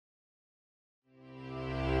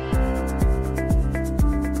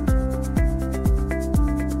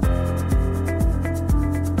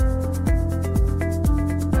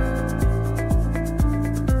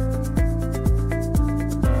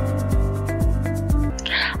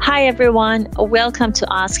Hi, everyone. Welcome to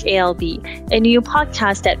Ask ALB, a new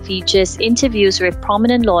podcast that features interviews with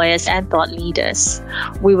prominent lawyers and thought leaders.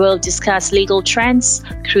 We will discuss legal trends,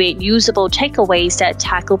 create usable takeaways that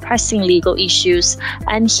tackle pressing legal issues,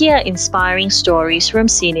 and hear inspiring stories from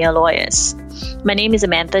senior lawyers. My name is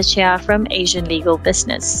Amantha Chia from Asian Legal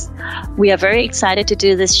Business. We are very excited to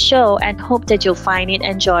do this show and hope that you'll find it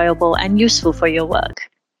enjoyable and useful for your work.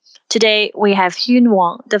 Today, we have Hyun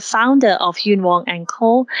Wong, the founder of Hyun Wong &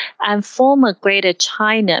 Co. and former Greater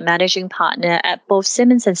China managing partner at both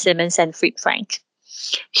Simmons & Simmons and Fried Frank.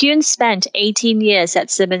 Hyun spent 18 years at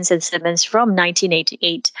Simmons & Simmons from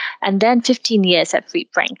 1988 and then 15 years at Fried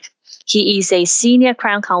Frank. He is a senior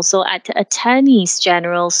crown counsel at the Attorneys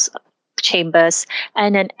General's Chambers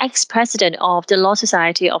and an ex-president of the Law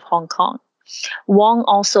Society of Hong Kong. Wong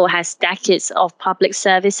also has decades of public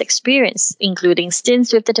service experience, including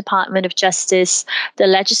stints with the Department of Justice, the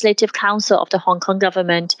Legislative Council of the Hong Kong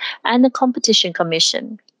government, and the Competition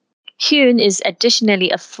Commission. Hyun is additionally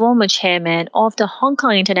a former chairman of the Hong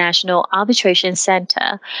Kong International Arbitration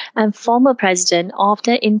Center and former president of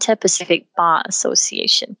the Inter-Pacific Bar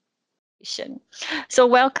Association. So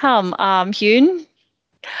welcome, Hyun.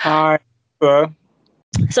 Hi.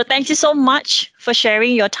 So thank you so much for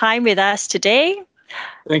sharing your time with us today.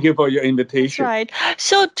 Thank you for your invitation. That's right.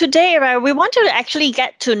 So today, right, we want to actually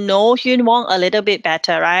get to know Hyun Wong a little bit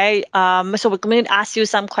better, right? So we're going to ask you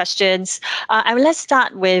some questions. And let's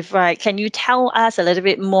start with, right, can you tell us a little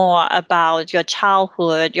bit more about your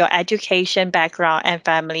childhood, your education background and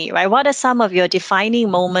family, right? What are some of your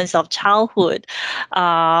defining moments of childhood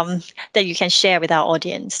that you can share with our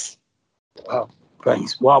audience? Wow.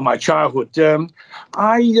 Thanks. Wow, my childhood.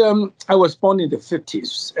 I was born in the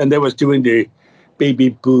 50s, and that was during the baby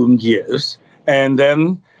boom years. And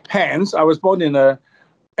then, hence, I was born in at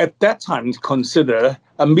that time, considered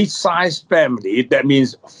a mid-sized family. That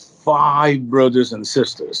means 5 brothers and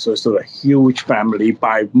sisters. So it's a huge family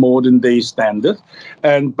by modern day standard.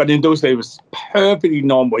 But in those days, it was perfectly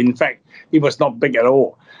normal. In fact, it was not big at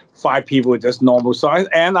all. 5 people, just normal size.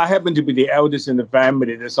 And I happen to be the eldest in the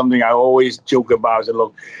family. That's something I always joke about. So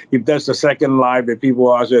look, if that's the second life, if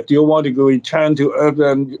people ask you, do you want to go return to Earth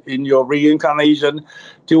in your reincarnation?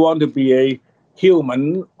 Do you want to be a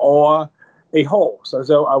human or a horse?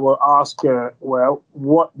 So I will ask, well,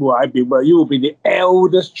 what will I be? Well, you will be the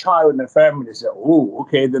eldest child in the family. So,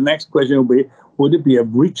 okay. The next question will be, would it be a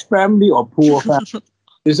rich family or poor family?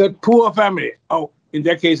 Is it poor family? Oh, in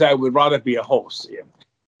that case, I would rather be a horse. Yeah.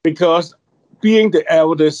 Because being the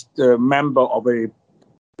eldest member of a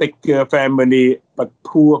bigger family, but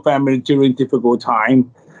poor family during difficult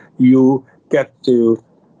time, you get to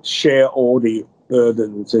share all the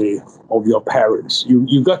burdens of your parents.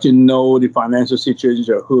 You got to know the financial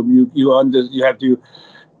situation of whom you have to,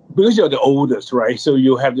 because you're the oldest, right? So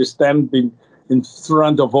you have to stand in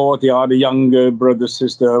front of all the other younger brother,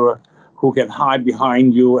 sister who can hide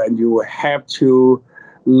behind you, and you have to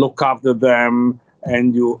look after them.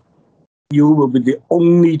 And you will be the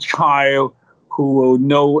only child who will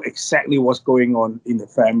know exactly what's going on in the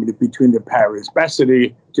family between the parents,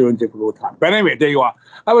 especially during difficult times. But anyway, there you are.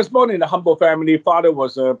 I was born in a humble family. Father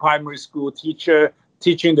was a primary school teacher,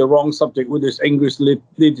 teaching the wrong subject, which is English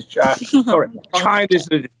literature, Chinese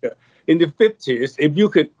literature. In the 50s, if you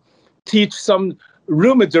could teach some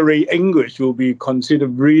rudimentary English, will be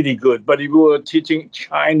considered really good. But if you were teaching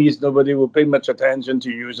Chinese, nobody will pay much attention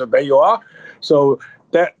to you. So there you are. So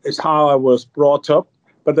that is how I was brought up.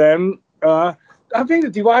 But then I think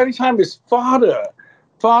the dividing time is father.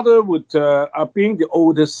 Father would, being the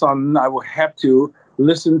oldest son, I would have to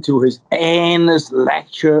listen to his endless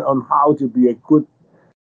lecture on how to be a good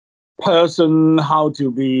person, how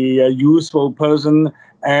to be a useful person,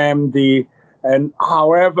 and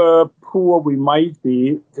however poor we might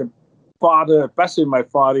be, the father, especially my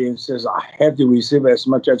father, insists I have to receive as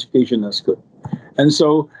much education as good. And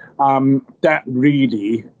so that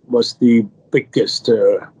really was the biggest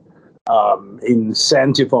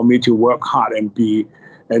incentive for me to work hard and be.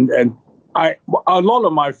 And a lot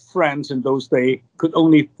of my friends in those days could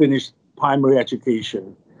only finish primary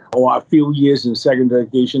education or a few years in secondary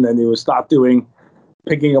education, and they would start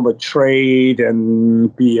picking up a trade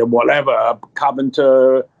and be a whatever, a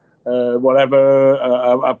carpenter, a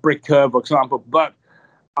bricker, for example. But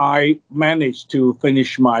I managed to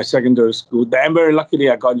finish my secondary school. Then very luckily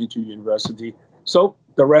I got into university. So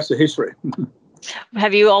the rest is history.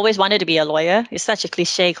 Have you always wanted to be a lawyer? It's such a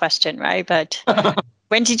cliche question, right? But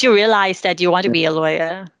when did you realize that you want to be a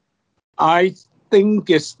lawyer? I think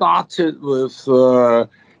it started with,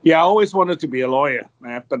 I always wanted to be a lawyer.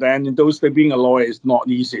 But then in those days, being a lawyer is not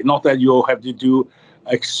easy. Not that you have to do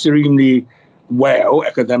extremely well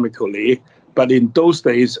academically, but in those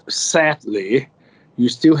days, sadly, you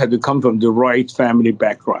still had to come from the right family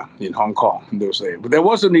background in Hong Kong in those days. But there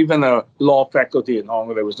wasn't even a law faculty in Hong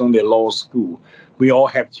Kong. There was only a law school. We all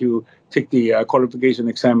had to take the qualification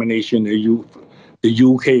examination, the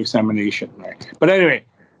UK examination. Right? But anyway,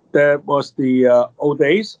 that was the old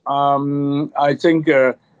days. I think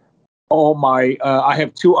all my I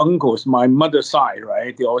have two uncles, my mother's side,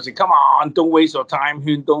 right? They always say, "Come on, don't waste your time.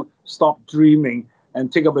 Don't stop dreaming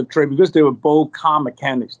and take up a trade," because they were both car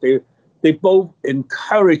mechanics. They both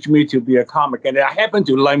encouraged me to be a car mechanic. I happen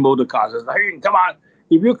to like motor cars. I was like, "Hey, come on,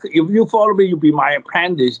 if you follow me, you'll be my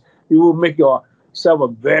apprentice. You will make yourself a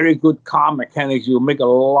very good car mechanic. You'll make a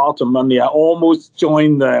lot of money." I almost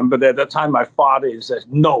joined them, but at that time, my father says,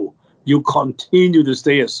 "No, you continue to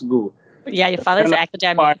stay at school." Yeah, your father's an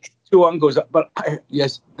academic. My two uncles, but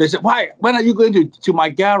yes, they said, "Why? When are you going to my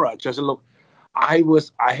garage?" I said, "Look,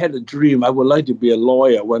 I had a dream. I would like to be a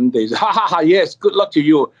lawyer one day." Ha ha ha! Yes, good luck to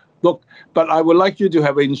you. Look, but I would like you to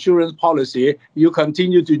have an insurance policy. You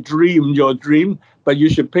continue to dream your dream, but you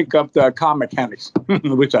should pick up the car mechanics,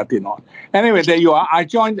 which I did not. Anyway, there you are. I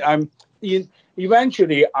joined.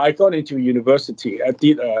 Eventually, I got into university. I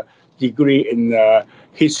did a degree in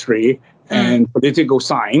history and political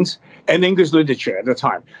science and English literature at the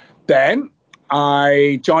time. Then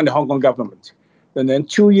I joined the Hong Kong government. And then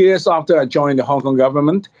 2 years after I joined the Hong Kong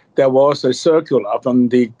government, there was a circular from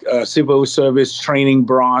the civil service training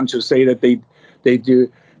branch to say that they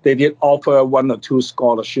did offer 1 or 2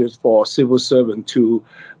 scholarships for civil servants to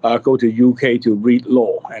go to UK to read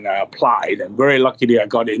law, and I applied. And very luckily, I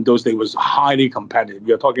got it. In those days, it was highly competitive.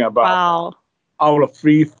 You're talking about out of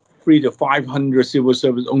 300 to 500 civil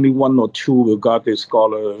servants, only 1 or 2 who got this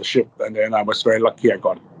scholarship, and then I was very lucky I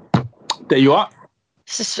got it. There you are.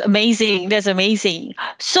 This is amazing. That's amazing.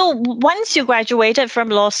 So once you graduated from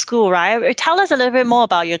law school, right? Tell us a little bit more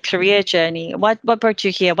about your career journey. What brought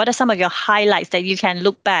you here? What are some of your highlights that you can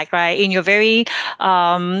look back, right, in your very,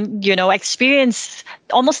 experience,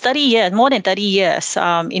 almost 30 years, more than 30 years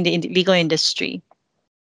in the legal industry?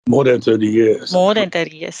 More than 30 years. More than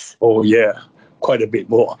 30 years. Oh, yeah, quite a bit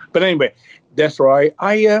more. But anyway, that's right.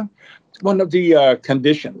 One of the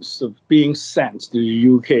conditions of being sent to the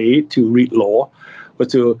UK to read law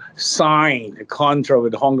was to sign a contract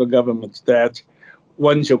with the Hong Kong government that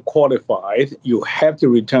once you're qualified, you have to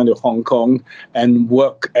return to Hong Kong and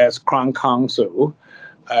work as Crown Counsel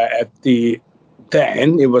at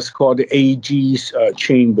then it was called the AG's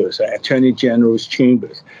chambers, Attorney General's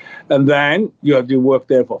chambers. And then you have to work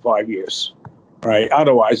there for 5 years, right?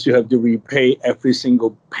 Otherwise, you have to repay every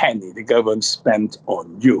single penny the government spent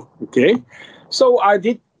on you, okay? So I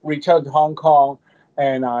did return to Hong Kong,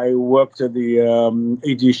 and I worked at the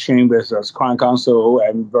AG's chambers as Crown Counsel,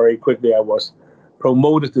 and very quickly I was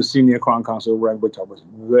promoted to senior Crown Counsel rank, which I was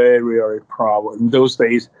very, very proud. In those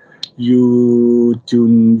days, you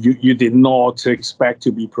did not expect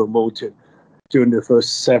to be promoted during the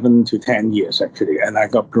first 7 to 10 years, actually, and I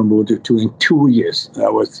got promoted in 2 years. I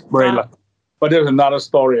was very lucky. But there's another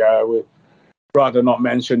story. I would rather not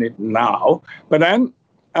mention it now. But then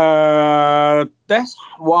that's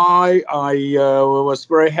why I was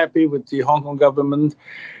very happy with the Hong Kong government,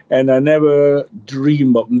 and I never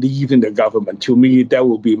dreamed of leaving the government. To me, that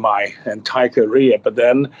would be my entire career. But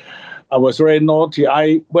then I was very naughty.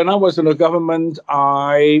 When I was in the government,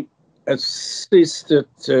 I assisted.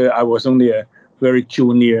 I was only a very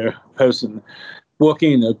junior person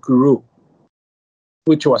working in a group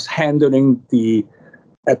which was handling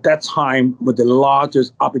at that time, with the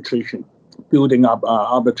largest building up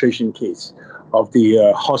arbitration case of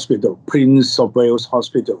the hospital, Prince of Wales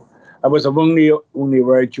Hospital. I was only a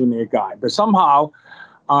very junior guy, but somehow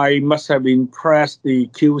I must have impressed the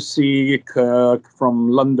QC clerk from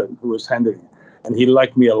London who was handling it, and he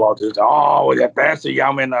liked me a lot. He said, "Oh, that's a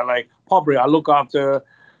young man. Probably I look after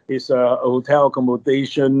his hotel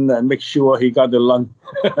accommodation and make sure he got the lunch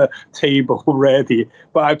table ready."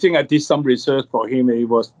 But I think I did some research for him, and he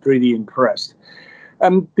was pretty impressed.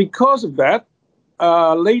 And because of that,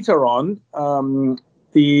 later on,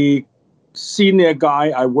 the senior guy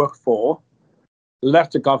I worked for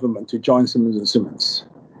left the government to join Simmons & Simmons.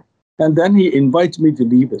 And then he invited me to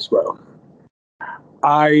leave as well.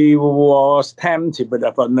 I was tempted, but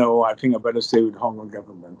I thought, no, I think I better stay with the Hong Kong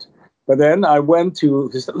government. But then I went to,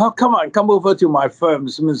 he said, "No, come over to my firm,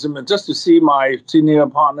 Simmons & Simmons, just to see my senior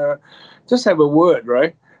partner, just have a word,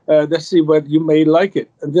 right? Let's see whether you may like it."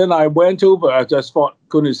 And then I went over, I just thought,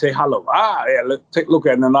 going to say hello. Yeah, let's take a look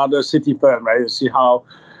at another city firm, right? See how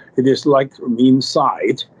it is like from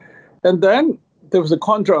inside. And then there was a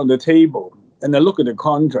contract on the table. And I look at the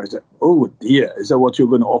contract. I said, "Oh dear, is that what you're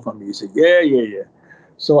going to offer me?" He said, "Yeah."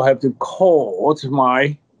 So I have to call to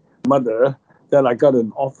my mother that I got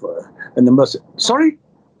an offer, and the mother said, "Sorry,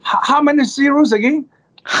 how many zeros again?"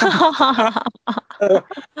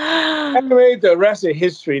 Anyway, the rest is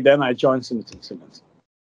history. Then I joined Simmons & Simmons.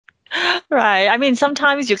 Right. I mean,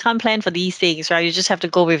 sometimes you can't plan for these things, right? You just have to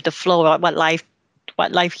go with the flow of what life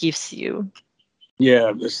gives you.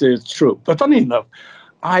 Yeah, this is true. But funny enough,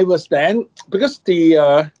 I was then, because the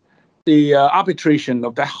arbitration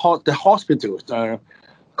of the hospital,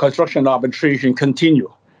 construction arbitration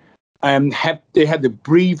continue, and they had to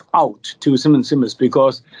brief out to Simmons & Simmons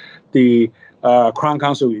because the Crown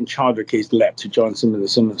Counsel in charge of the case left to join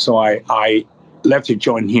Simmons & Simmons. So I left to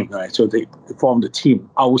join him, right? So they formed a team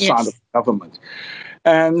outside of the government.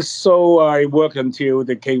 And so I worked until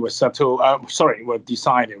the case was settled, was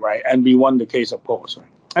decided, right? And we won the case, of course. Right?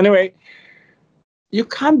 Anyway, you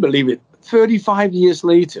can't believe it. 35 years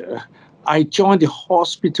later, I joined the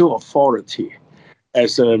Hospital Authority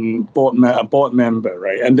as a board member,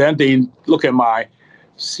 right? And then they look at my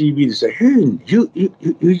CV and say, "Hey,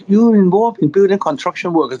 you're involved in building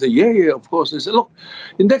construction work." I said, "Yeah, of course." They said, "Look,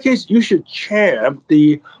 in that case, you should chair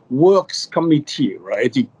the works committee,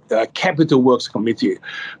 right? The capital works committee,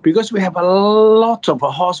 because we have a lot of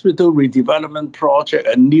a hospital redevelopment project,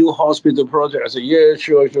 a new hospital project." I said, "Yeah,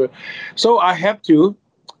 sure." So I have to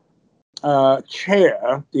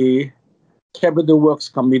chair the Capital Works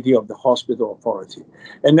Committee of the Hospital Authority.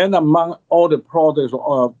 And then among all the projects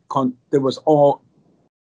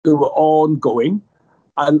they were ongoing,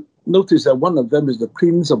 I noticed that one of them is the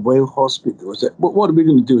Prince of Wales Hospital. I said, what are we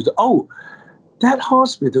going to do? I said, that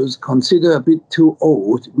hospital is considered a bit too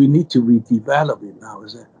old. We need to redevelop it now. I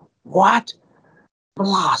said, what?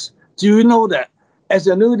 Blast. Do you know that as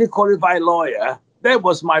a newly qualified lawyer, that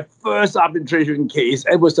was my first arbitration case.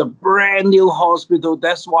 It was a brand new hospital.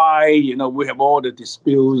 That's why, we have all the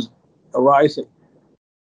disputes arising.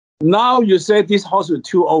 Now you say this hospital is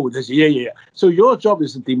too old. I say, yeah. So your job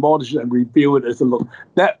is to demolish and rebuild it. I said, look,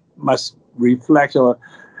 that must reflect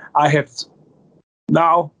I have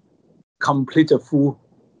now completed a full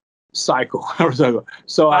cycle.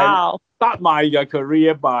 So wow. I start my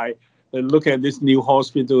career by looking at this new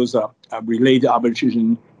hospital's related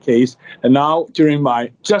arbitration case. And now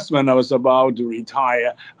when I was about to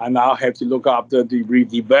retire, I now have to look after the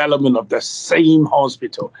redevelopment of the same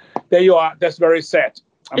hospital. There you are. That's very sad.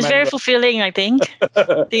 It's very fulfilling, I think. I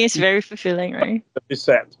think it's very fulfilling, right? It's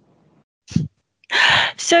sad.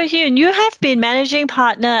 So Hyun, you have been managing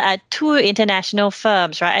partner at 2 international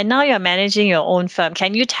firms, right? And now you're managing your own firm.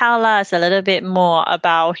 Can you tell us a little bit more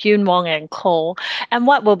about Hyun Wong & Co. and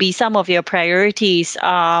what will be some of your priorities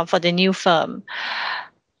for the new firm?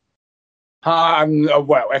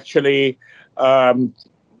 Well, actually, when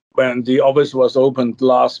the office was opened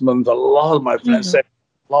last month, a lot of my friends said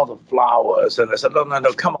a lot of flowers. And I said,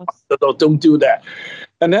 no, come on, don't do that.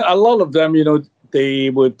 And then a lot of them, they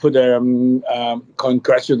would put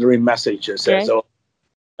congratulatory messages. Okay. So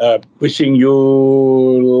wishing you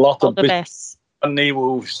a lot of the best. Money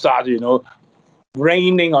will start,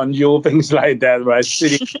 raining on you, things like that, right?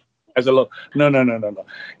 Sitting as a lot. No.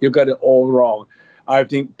 You got it all wrong. I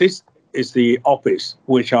think this is the office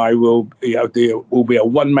which I will be a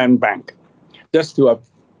one-man bank, just to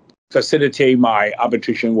facilitate my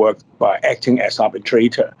arbitration work by acting as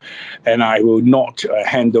arbitrator, and I will not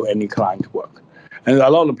handle any client work. And a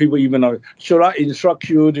lot of people even know, should I instruct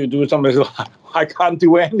you to do something? I can't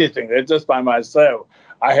do anything. It's just by myself.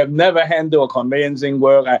 I have never handled a conveyancing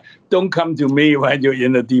work. Don't come to me when you're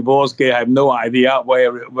in a divorce case. I have no idea how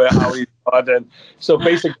it started. So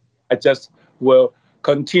basically, I just will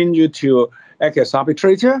continue to act as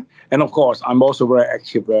arbitrator. And of course, I'm also very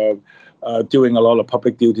active doing a lot of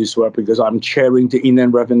public duties work because I'm chairing the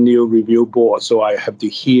Inland Revenue Review Board. So I have to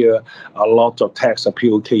hear a lot of tax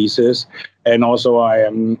appeal cases. And also I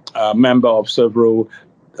am a member of several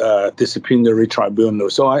disciplinary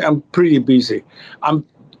tribunals. So I'm pretty busy. I'm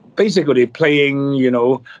basically playing,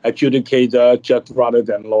 adjudicator, judge rather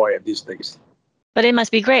than lawyer these days. But it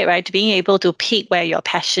must be great, right? To being able to pick where your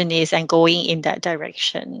passion is and going in that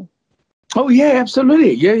direction. Oh yeah,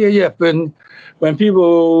 absolutely. Yeah. When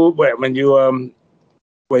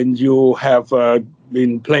you have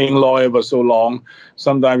been playing lawyer for so long,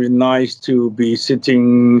 sometimes it's nice to be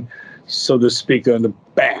sitting, so to speak, on the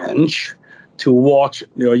bench to watch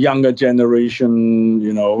your younger generation,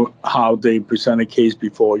 how they present a case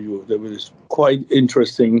before you. That was quite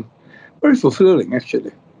interesting, very fulfilling,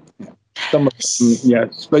 actually. Yeah. Some of them,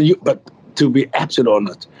 yes, but to be absolutely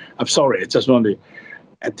honest, I'm sorry, I just want to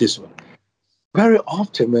add this one. Very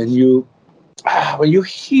often when you when you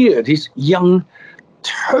hear these young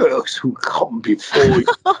Turks who come before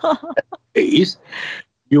days,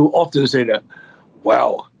 you often say that,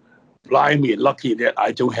 well, blimey, lucky that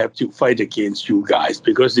I don't have to fight against you guys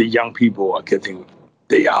because the young people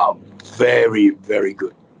they are very, very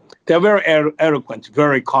good. They're very eloquent,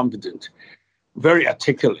 very confident, very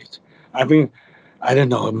articulate. I mean, I don't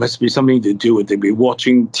know, it must be something to do with they've been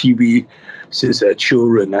watching TV since they're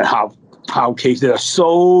children and how there are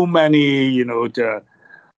so many, the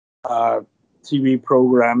TV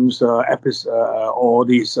programs, all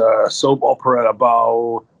these soap opera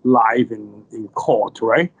about life in court,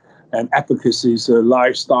 right? And advocacy's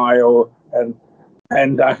lifestyle,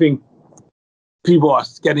 and I think people are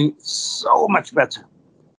getting so much better.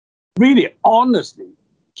 Really, honestly,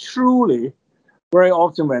 truly, very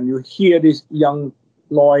often when you hear these young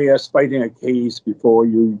lawyers fighting a case before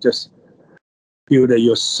you, just feel that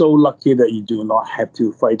you're so lucky that you do not have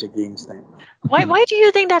to fight against them. Why do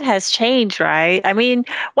you think that has changed, right? I mean,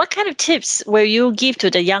 what kind of tips will you give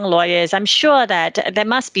to the young lawyers? I'm sure that there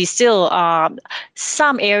must be still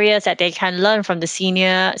some areas that they can learn from the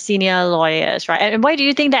senior lawyers, right? And why do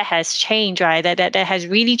you think that has changed, right? That has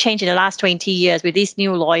really changed in the last 20 years with these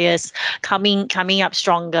new lawyers coming up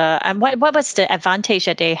stronger. And what was the advantage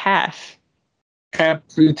that they have?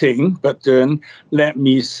 Everything, but then let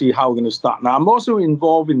me see how we're going to start. Now, I'm also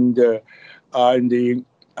involved in that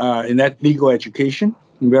legal education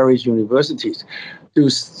in various universities. To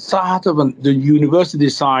start on the university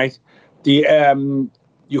side, you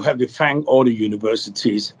have to thank all the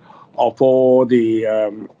universities of all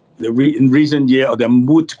in recent year, the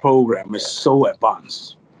MOOC program is so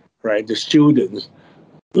advanced, right? The students,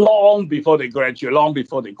 long before they graduate, long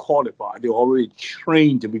before they qualify, they're already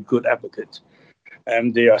trained to be good advocates.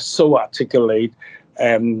 And they are so articulate,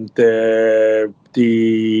 and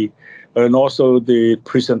and also the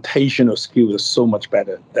presentational skills are so much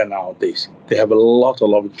better than nowadays. They have a lot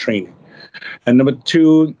of training. And number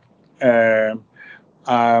two,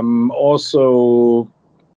 also,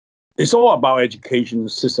 it's all about education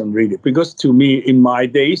system really. Because to me, in my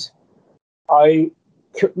days, I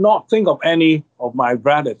could not think of any of my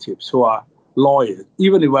relatives who are lawyers,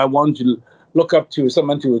 even if I want to look up to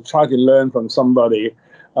someone to try to learn from somebody.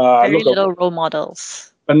 Very little role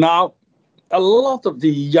models. But now, a lot of the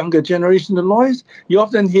younger generation of lawyers, you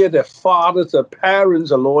often hear their fathers, their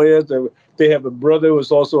parents are lawyers. They have a brother who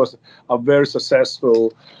is also a very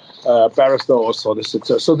successful barrister or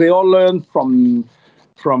solicitor. So they all learn from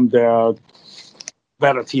their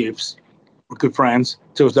relatives, good friends.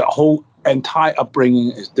 So the whole entire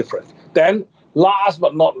upbringing is different. Then, last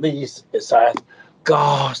but not least, is that,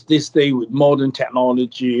 gosh, this day with modern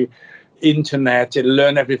technology, internet, they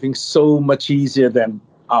learn everything so much easier than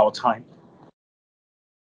our time.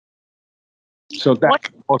 So that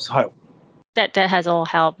also helped. That has all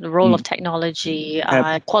helped. The role of technology,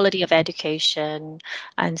 quality of education,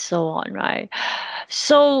 and so on, right?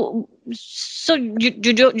 So do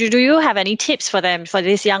you have any tips for them, for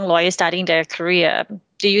these young lawyers starting their career?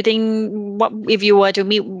 Do you think, what if you were to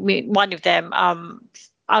meet one of them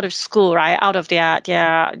out of school, right, out of their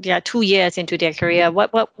 2 years into their career,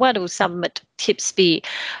 what would some tips be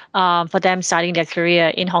for them starting their career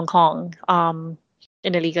in Hong Kong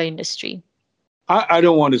in the legal industry? I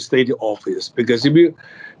don't want to state the obvious, because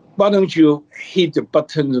why don't you hit the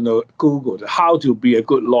button on Google, how to be a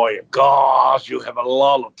good lawyer? Gosh, you have a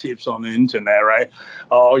lot of tips on the internet, right?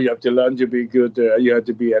 Oh, you have to learn to be good. You have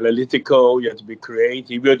to be analytical. You have to be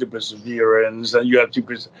creative. You have to perseverance, and you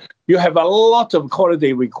have a lot of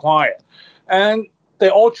quality required, and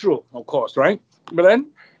they're all true, of course, right? But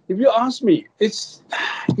then, if you ask me,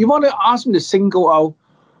 you want to ask me to single out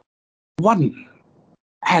one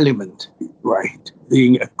element, right?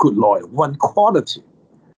 Being a good lawyer, one quality,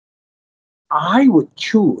 I would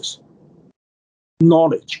choose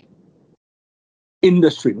knowledge,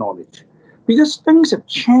 industry knowledge, because things have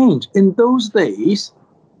changed. In those days,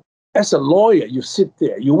 as a lawyer, you sit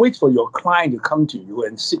there, you wait for your client to come to you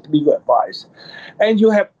and seek legal advice, and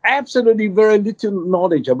you have absolutely very little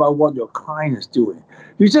knowledge about what your client is doing.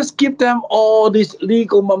 You just give them all this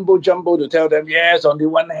legal mumbo jumbo to tell them, yes, on the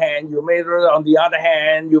one hand, you may, on the other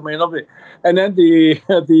hand, you may not be. And then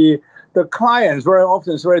the clients, very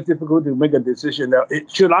often, it's very difficult to make a decision.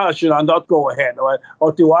 Should I or should I not go ahead?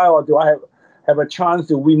 Or do I have a chance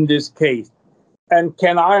to win this case? And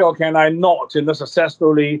can I or can I not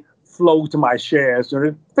successfully float my shares?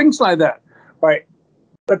 Things like that, right?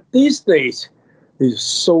 But these days, it's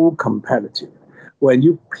so competitive. When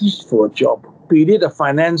you pitch for a job, be it a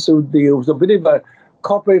financial deal, be it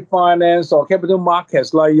corporate finance or capital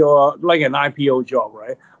markets, like an IPO job,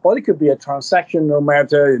 right? Or it could be a transactional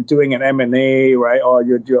matter in doing an M&A, right? Or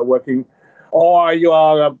you're working, or you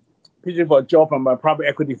are pitching for a job from a private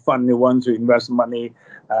equity fund who wants to invest money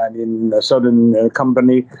in a certain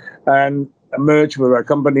company and merge with a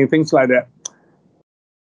company, things like that.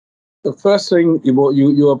 The first thing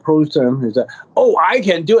you approach them is that, oh, I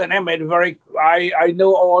can do an M&A I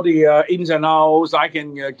know all the ins and outs. I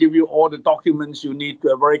can give you all the documents you need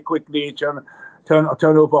very quickly, turn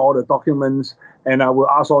over all the documents, and I will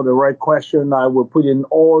ask all the right questions. I will put in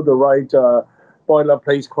all the right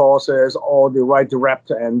boilerplate clauses, all the right direct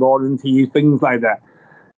and warranty, things like that.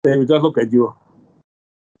 They will just look at you.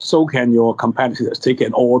 So can your competitors. They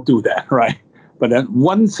can all do that, right? But then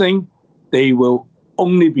one thing, they will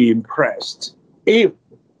only be impressed if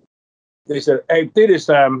they say, hey, this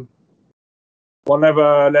is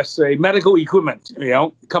whatever, let's say, medical equipment,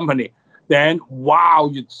 company. Then, wow,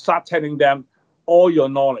 you start telling them all your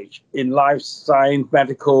knowledge in life science,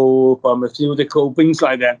 medical, pharmaceutical, things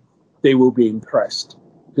like that. They will be impressed.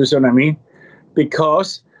 You see what I mean?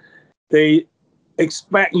 Because they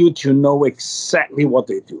expect you to know exactly what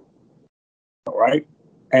they do. All right?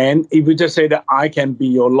 And if you just say that I can be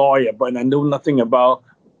your lawyer, but I know nothing about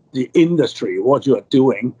the industry, what you are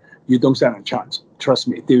doing, you don't stand a chance. Trust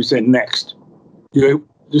me. They will say next. You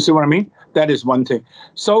see what I mean? That is one thing.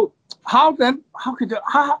 So how can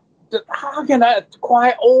I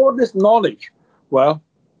acquire all this knowledge? Well,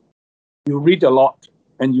 you read a lot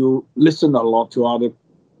and you listen a lot to other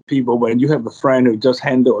people. When you have a friend who just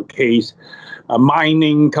handled a case, a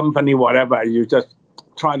mining company, whatever, you just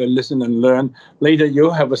try to listen and learn. Later,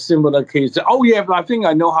 you'll have a similar case. Oh, yeah, I think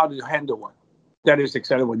I know how to handle one. That is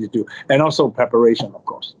exactly what you do. And also preparation, of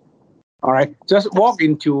course. All right. Just walk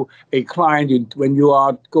into a client when you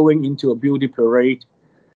are going into a beauty parade.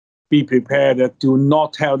 Be prepared. Do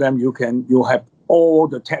not tell them you have all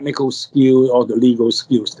the technical skills or the legal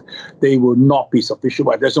skills. They will not be sufficient.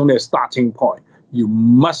 But there's only a starting point. You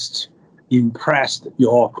must impress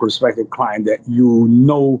your prospective client that you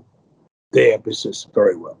know their business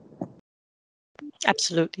very well.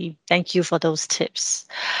 Absolutely. Thank you for those tips.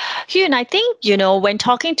 Hyun, I think, when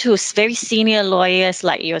talking to very senior lawyers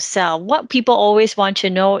like yourself, what people always want to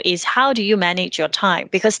know is how do you manage your time?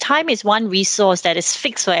 Because time is one resource that is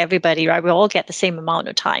fixed for everybody, right? We all get the same amount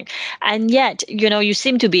of time. And yet, you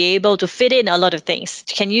seem to be able to fit in a lot of things.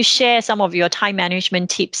 Can you share some of your time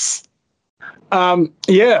management tips?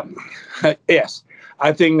 Yeah. Yes.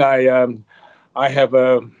 I think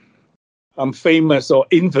I'm famous or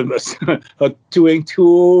infamous for doing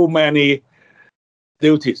too many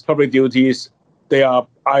duties, public duties. They are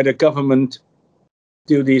either government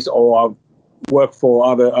duties or work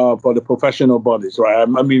for for the professional bodies, right?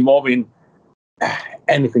 I'm involved in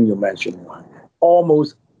anything you mentioned, right?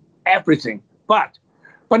 Almost everything. But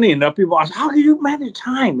funny enough, people ask, how do you manage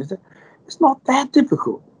time? It's not that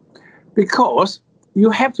difficult because you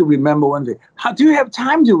have to remember one thing. How do you have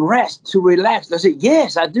time to rest, to relax? I say,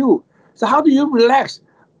 yes, I do. So how do you relax?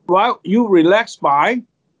 Well, you relax by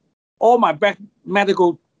all my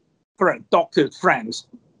medical doctor friends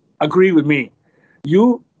agree with me.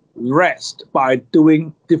 You rest by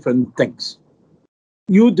doing different things.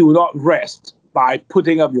 You do not rest by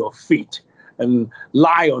putting up your feet and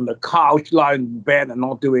lie on the couch, lie in bed and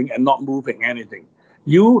not moving anything.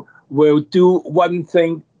 You will do one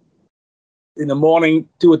thing in the morning,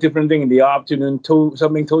 do a different thing in the afternoon,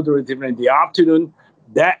 something totally different in the afternoon.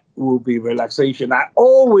 That will be relaxation. I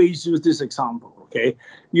always use this example, okay?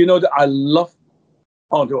 You know that I love,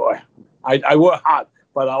 I work hard,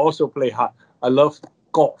 but I also play hard. I love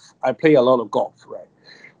golf. I play a lot of golf, right?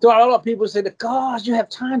 So a lot of people say, gosh, you have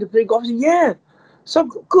time to play golf. I say, yeah, so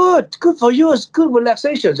good for you. It's good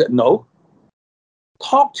relaxation. I said, no.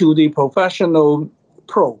 Talk to the professional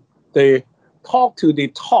pro. They talk to the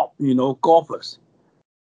top, golfers.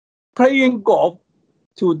 Playing golf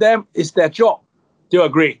to them is their job. Do you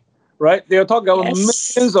agree? Right? They're talking about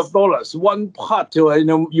millions of dollars. One putt,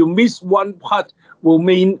 you miss one putt will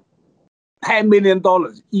mean $10 million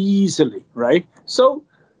easily, right? So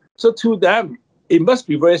to them, it must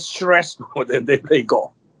be very stressful that they play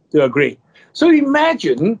golf. Do you agree? So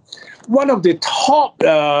imagine one of the top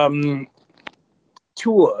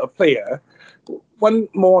tour player one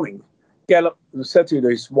morning get up and said to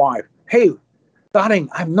his wife, hey, darling,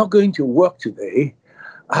 I'm not going to work today.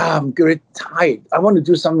 I'm very tired. I want to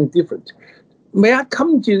do something different. May I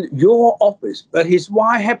come to your office? But his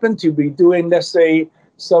wife happened to be doing, let's say,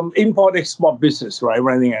 some import-export business, right,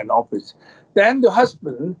 running an office. Then the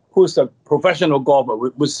husband, who's a professional golfer,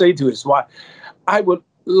 would say to his wife, I would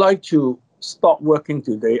like to stop working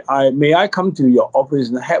today, may I come to your office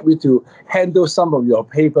and help you to handle some of your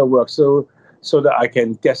paperwork so that I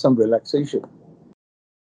can get some relaxation?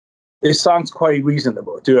 It sounds quite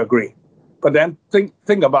reasonable. Do you agree? But then think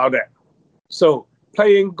about that. So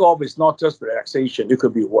playing golf is not just relaxation. It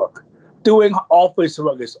could be work. Doing office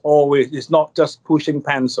work is not just pushing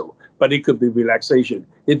pencil, but it could be relaxation.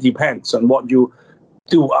 It depends on what you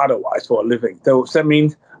do otherwise for a living. So that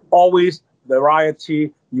means always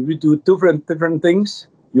variety. If you do different things,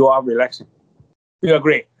 you are relaxing. Do you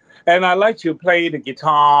agree? And I like to play the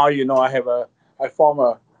guitar. I form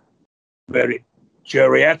a very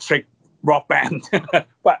geriatric rock band.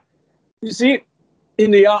 But you see,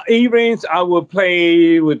 in the evenings, I will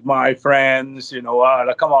play with my friends.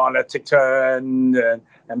 Like, come on, let's take turn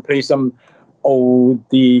and play some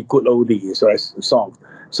good oldies, right, songs.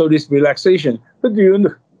 So this relaxation. But do you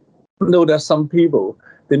know that some people,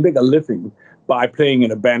 they make a living by playing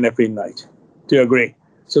in a band every night? Do you agree?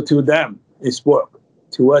 So to them, it's work.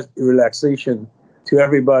 To us, relaxation. To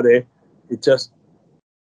everybody, it's just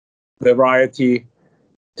variety.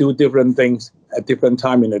 Do different things at different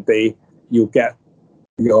time in the day. You get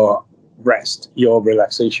your rest, your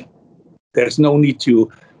relaxation. There's no need to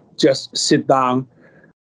just sit down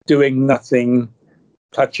doing nothing,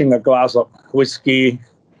 touching a glass of whiskey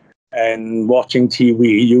and watching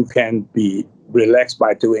TV. You can be relaxed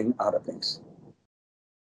by doing other things.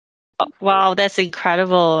 Wow, that's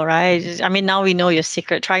incredible, right? I mean, now we know your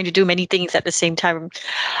secret, trying to do many things at the same time.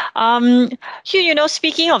 Hugh,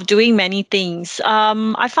 speaking of doing many things,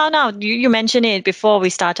 I found out, you mentioned it before we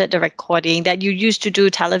started the recording, that you used to do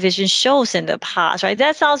television shows in the past, right?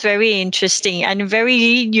 That sounds very interesting and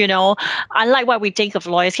very, unlike what we think of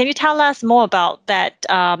lawyers. Can you tell us more about that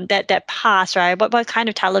past, right? What kind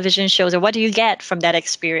of television shows, or what do you get from that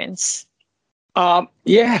experience?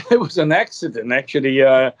 Yeah, it was an accident, actually.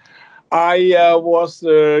 I was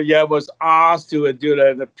asked to do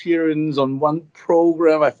an appearance on one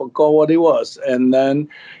program. I forgot what it was, and then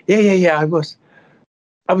I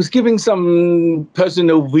was giving some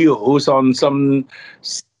personal views on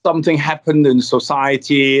something happened in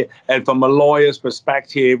society, and from a lawyer's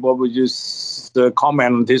perspective, what would you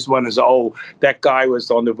comment on this one is, that guy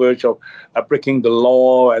was on the verge of breaking the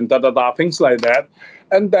law and things like that,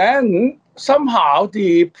 and then somehow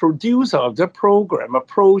the producer of the program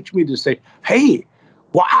approached me to say, "Hey,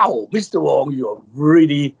 wow, Mr. Wong, you're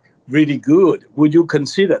really, really good. Would you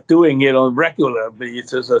consider doing it on a regular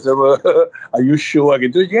basis?" I said, "Well, are you sure I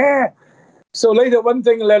can do it?" "Yeah." So later, one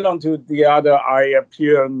thing led on to the other. I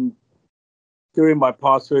appeared during my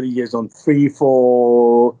past 30 years on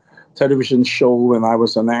 3-4 television shows when I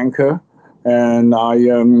was an anchor. And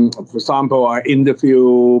for example, I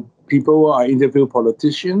interview people, I interview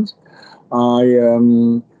politicians. I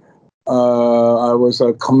was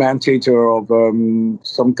a commentator of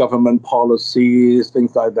some government policies,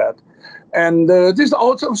 things like that. And there's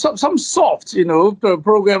also some soft,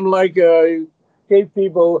 program like gave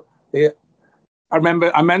people. I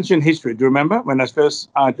remember I mentioned history. Do you remember when I first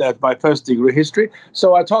my first degree history?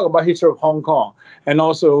 So I talk about history of Hong Kong, and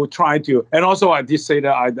also I did say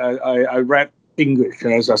that I read English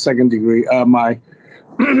as a second degree.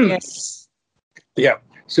 Yes. Yeah.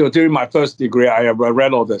 So during my first degree, I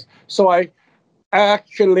read all this. So I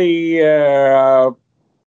actually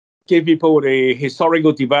gave people the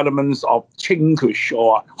historical developments of Chinglish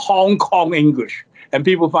or Hong Kong English, and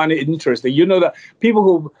people find it interesting. You know that people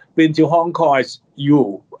who've been to Hong Kong, as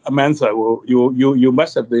you, Amantha, you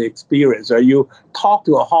must have the experience. You talk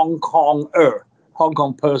to a Hong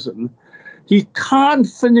Kong person, he can't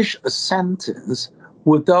finish a sentence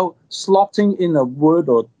without slotting in a word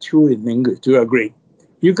or two in English. Do you agree?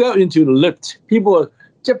 You go into the lift, people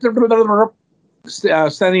are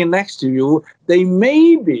standing next to you. They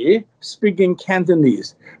may be speaking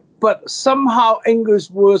Cantonese, but somehow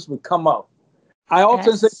English words will come out. I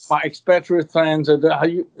often say to my expatriate friends, do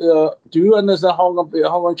you understand Hong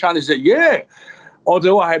Kong Chinese? They say, yeah.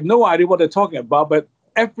 Although I have no idea what they're talking about, but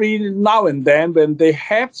every now and then when they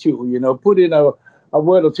have to, put in a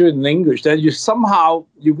word or two in English, then you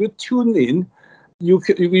will tune in. You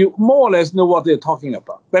more or less know what they're talking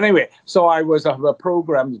about. But anyway, so I was a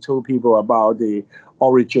program to tell people about the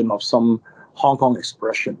origin of some Hong Kong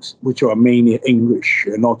expressions, which are mainly English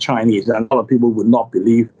and not Chinese. And a lot of people would not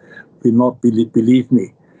believe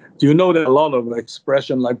me. Do you know that a lot of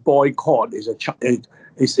expression like boycott is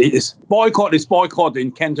boycott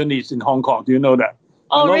in Cantonese in Hong Kong? Do you know that?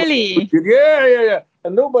 Oh, really? Yeah.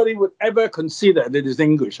 And nobody would ever consider that it is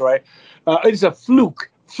English, right? It's a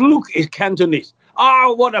fluke. Fluke is Cantonese.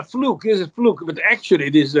 What a fluke! It's a fluke, but actually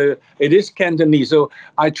it is Cantonese. So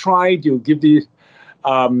I try to give these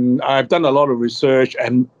I've done a lot of research,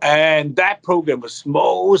 and that program was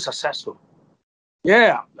most successful.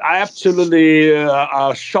 Yeah, I absolutely.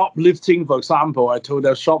 Shoplifting, for example, I told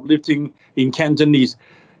them shoplifting in Cantonese.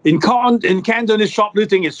 In Cantonese,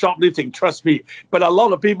 shoplifting is shoplifting, trust me. But a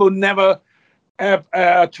lot of people never have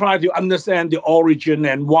tried to understand the origin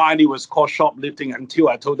and why it was called shoplifting until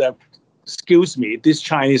I told them, excuse me, this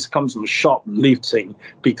Chinese comes from shoplifting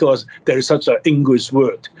because there is such an English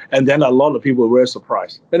word. And then a lot of people were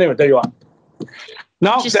surprised. Anyway, there you are.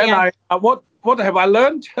 Now, then what have I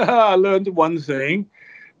learned? I learned one thing.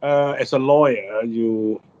 As a lawyer,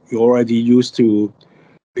 you already used to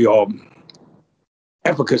your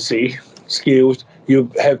advocacy skills.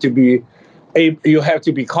 You have to be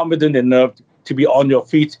confident enough to be on your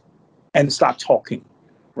feet and start talking,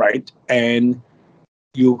 right? And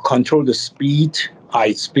you control the speed.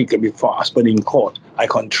 I speak a bit fast, but in court, I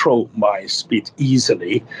control my speed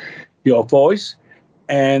easily. Your voice,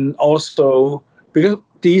 and also because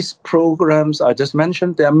these programs I just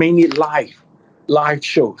mentioned, they are mainly live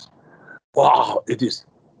shows. Wow, it is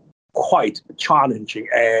quite challenging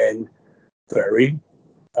and very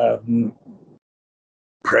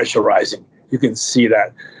pressurizing. You can see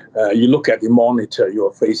that. You look at the monitor,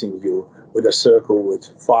 you're facing you with a circle with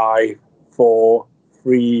 5, 4,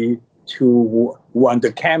 3, 2, 1.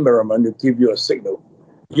 The cameraman will give you a signal.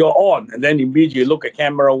 You're on, and then immediately look at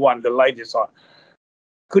camera 1, the light is on.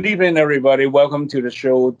 Good evening, everybody. Welcome to the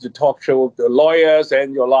show, the talk show of the lawyers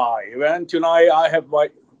and your live. And tonight I have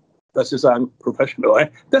this is unprofessional. Eh?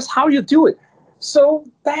 That's how you do it. So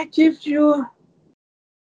that gives you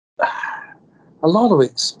a lot of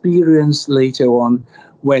experience later on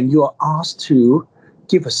when you are asked to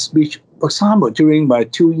give a speech. For example, during my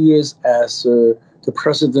 2 years as the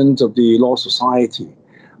president of the Law Society,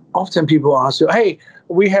 often people ask you, hey,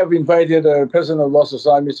 we have invited the president of Law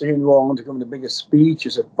Society, Mr. Hyun Wong, to come to make a speech.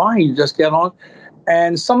 You said, fine, you just get on.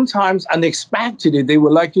 And sometimes unexpectedly, they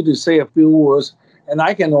would like you to say a few words, and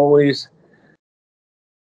I can always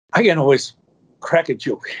crack a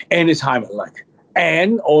joke anytime I like.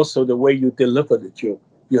 And also the way you deliver the joke.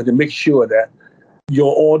 You have to make sure that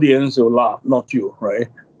your audience will laugh, not you, right?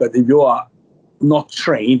 But if you are not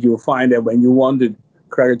trained, you'll find that when you want to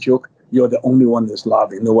crack a joke, you're the only one that's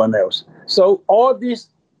laughing, no one else. So all this,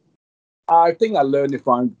 I think I learned it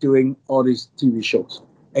from doing all these TV shows.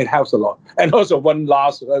 It helps a lot. And also one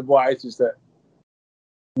last advice is that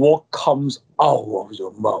what comes out of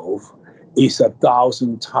your mouth is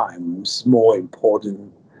 1,000 times more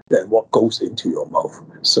important than what goes into your mouth.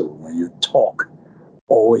 So when you talk,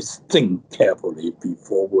 always think carefully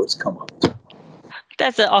before words come out.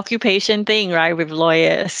 That's an occupation thing, right, with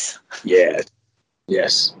lawyers?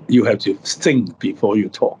 Yes. You have to think before you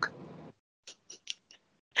talk.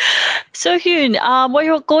 So Hyun,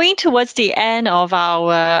 we're going towards the end of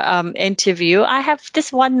our interview. I have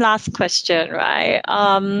this one last question, right?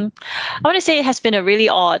 I want to say it has been a really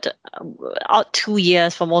odd 2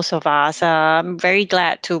 years for most of us. I'm very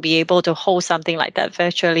glad to be able to hold something like that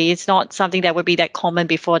virtually. It's not something that would be that common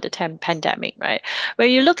before the pandemic, right? When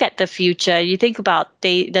you look at the future, you think about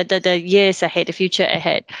the years ahead, the future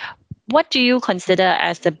ahead. What do you consider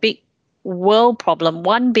as the big world problem,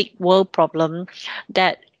 one big world problem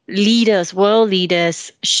that world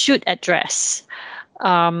leaders should address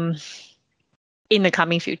in the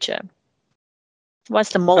coming future? What's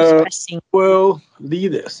the most pressing? World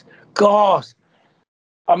leaders. God,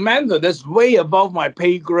 Amanda, that's way above my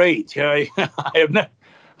pay grade. I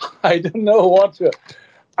don't know what to.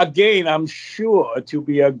 Again, I'm sure to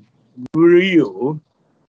be a real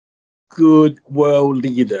good world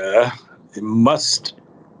leader, it must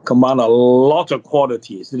command a lot of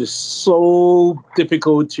qualities. It is so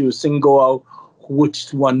difficult to single out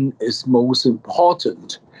which one is most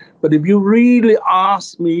important. But if you really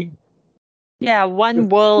ask me, one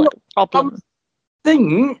world problem.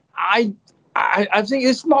 I think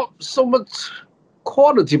it's not so much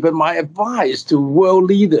quality, but my advice to world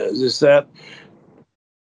leaders is that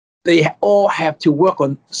they all have to work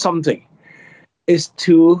on something. Is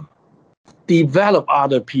to develop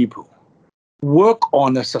other people, work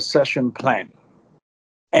on a succession plan,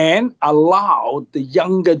 and allow the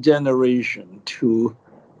younger generation to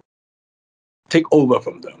take over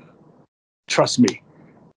from them. Trust me,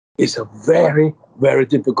 it's a very, very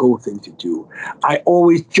difficult thing to do. I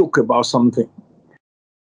always joke about something.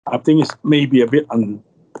 I think it's maybe a bit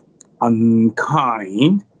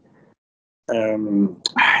unkind.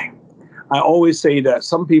 I always say that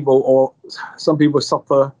some people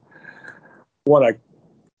suffer what I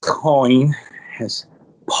coin as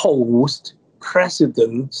post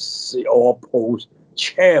presidency or post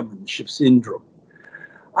chairmanship syndrome.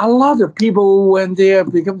 a lot of people, when they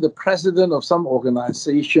have become the president of some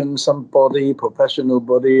organization, some body, professional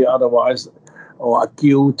body, otherwise, or a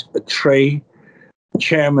guild, a trade,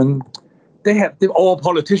 chairman, they're all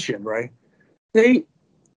politicians, right? They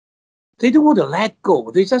don't want to let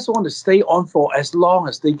go. They just want to stay on for as long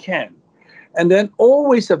as they can. And then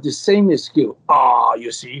always have the same excuse.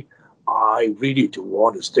 You see, I really do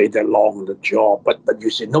want to stay that long in the job, but you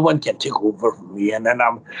see, no one can take over from me. And then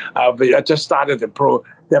I just started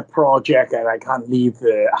that project, and I can't leave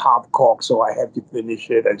half-cocked, so I have to finish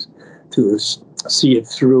it and to see it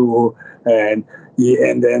through. And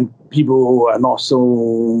then people who are not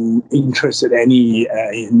so interested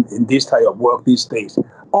in this type of work these days.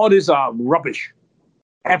 All these are rubbish,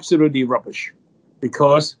 absolutely rubbish,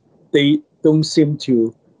 because they don't seem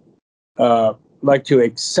to like to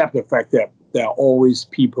accept the fact that there are always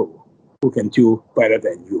people who can do better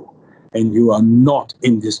than you, and you are not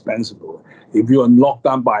indispensable. If you are knocked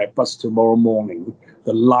down by a bus tomorrow morning,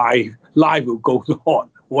 the life will go on.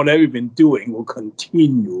 Whatever you've been doing will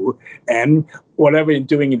continue, and whatever you're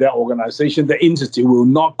doing in that organization, the industry will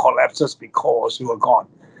not collapse just because you are gone.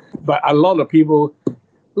 But a lot of people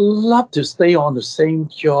love to stay on the same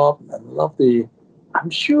job and I'm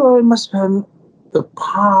sure it must have the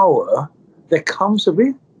power that comes with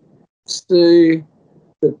it, the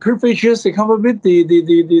privileges that come with it,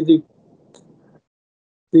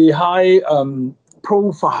 the high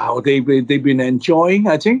profile they've been enjoying,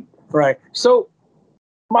 I think. Right. So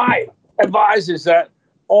my advice is that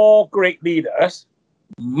all great leaders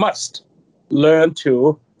must learn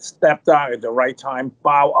to step down at the right time,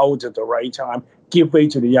 bow out at the right time, give way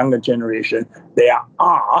to the younger generation. There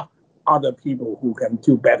are other people who can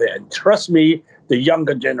do better. And trust me, the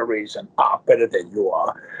younger generation are better than you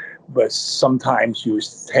are. But sometimes you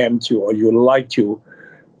tend to, or you like to,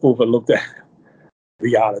 overlook the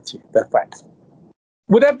reality, the fact.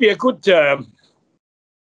 Would that be a good point,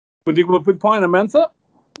 Amantha?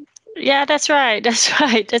 Yeah, that's right. That's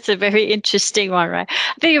right. That's a very interesting one, right?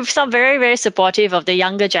 I think you sound very, very supportive of the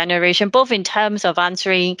younger generation, both in terms of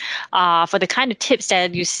answering for the kind of tips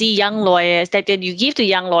that you see young lawyers, that you give to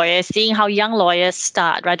young lawyers, seeing how young lawyers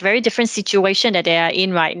start, right? Very different situation that they are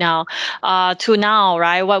in right now to now,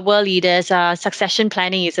 right? What world leaders, succession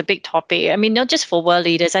planning is a big topic. I mean, not just for world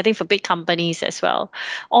leaders, I think for big companies as well.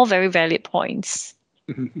 All very valid points.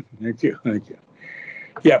 Thank you.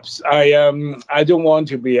 Yep, I don't want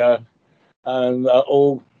to be an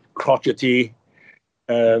old crotchety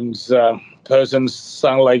person,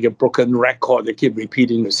 sound like a broken record. They keep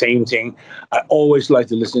repeating the same thing. I always like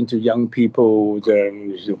to listen to young people's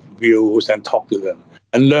views and talk to them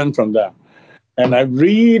and learn from them. And I'm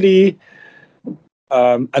really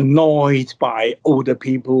annoyed by older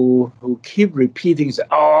people who keep repeating,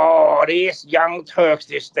 these young Turks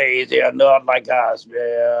these days, they are not like us.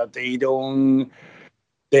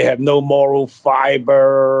 They have no moral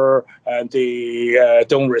fiber, and they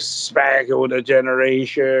don't respect older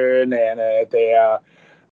generation, and their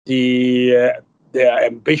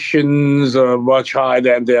ambitions are much higher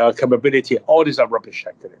than their capability. All these are rubbish,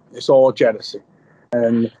 actually. It's all jealousy.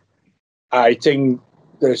 And I think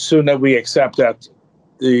the sooner we accept that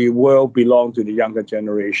the world belongs to the younger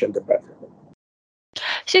generation, the better.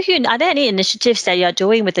 So, Hyun, are there any initiatives that you're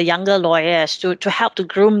doing with the younger lawyers to help to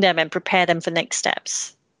groom them and prepare them for next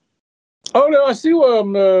steps? Oh no, I still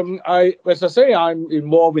as I say, I'm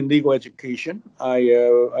involved in legal education.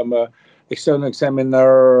 I'm an external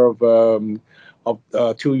examiner of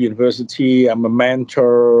two universities. I'm a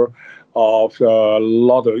mentor of a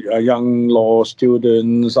lot of young law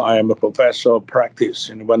students. I am a professor of practice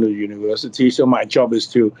in one of the universities. So my job is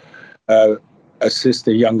to assist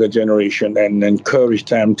the younger generation and encourage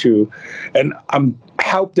them to, and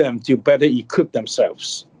help them to better equip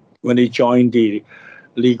themselves when they join the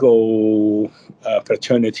legal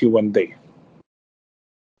fraternity one day.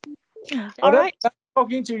 All right.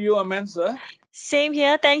 Talking to you, Amantha. Same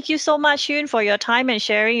here. Thank you so much, Hyun, for your time and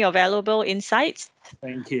sharing your valuable insights.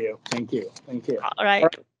 Thank you. All right.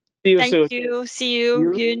 See you Thank soon. you. See you,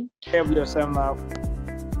 Hyun. Take care of yourself now.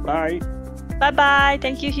 Bye. Bye-bye.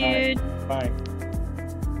 Thank you, Hyun. Bye.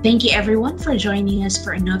 Thank you everyone for joining us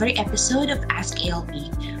for another episode of Ask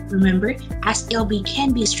ALB. Remember, Ask ALB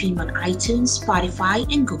can be streamed on iTunes,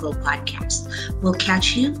 Spotify, and Google Podcasts. We'll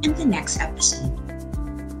catch you in the next episode.